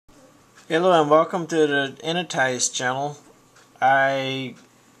Hello and welcome to the Annotize channel.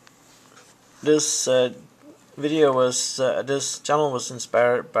 This channel was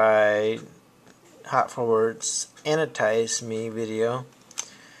inspired by Hot for Words Annotize Me video,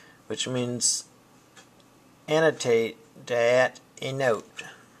 which means annotate to add a note.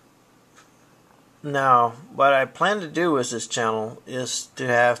 Now, what I plan to do with this channel is to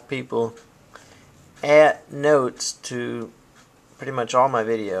have people add notes to pretty much all my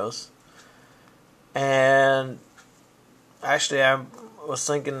videos. And actually, I was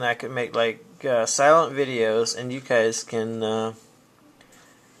thinking I could make like silent videos, and you guys can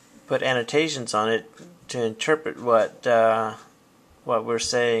put annotations on it to interpret what we're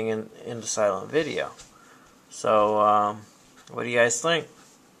saying in the silent video. So, what do you guys think?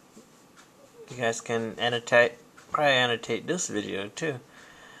 You guys can probably annotate this video too.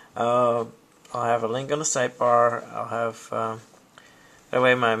 I'll have a link on the sidebar. I'll have that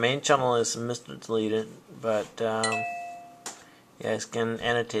way my main channel is Mr. Deleted, but you guys can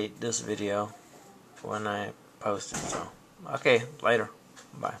annotate this video when I post it. So, okay, later.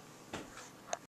 Bye.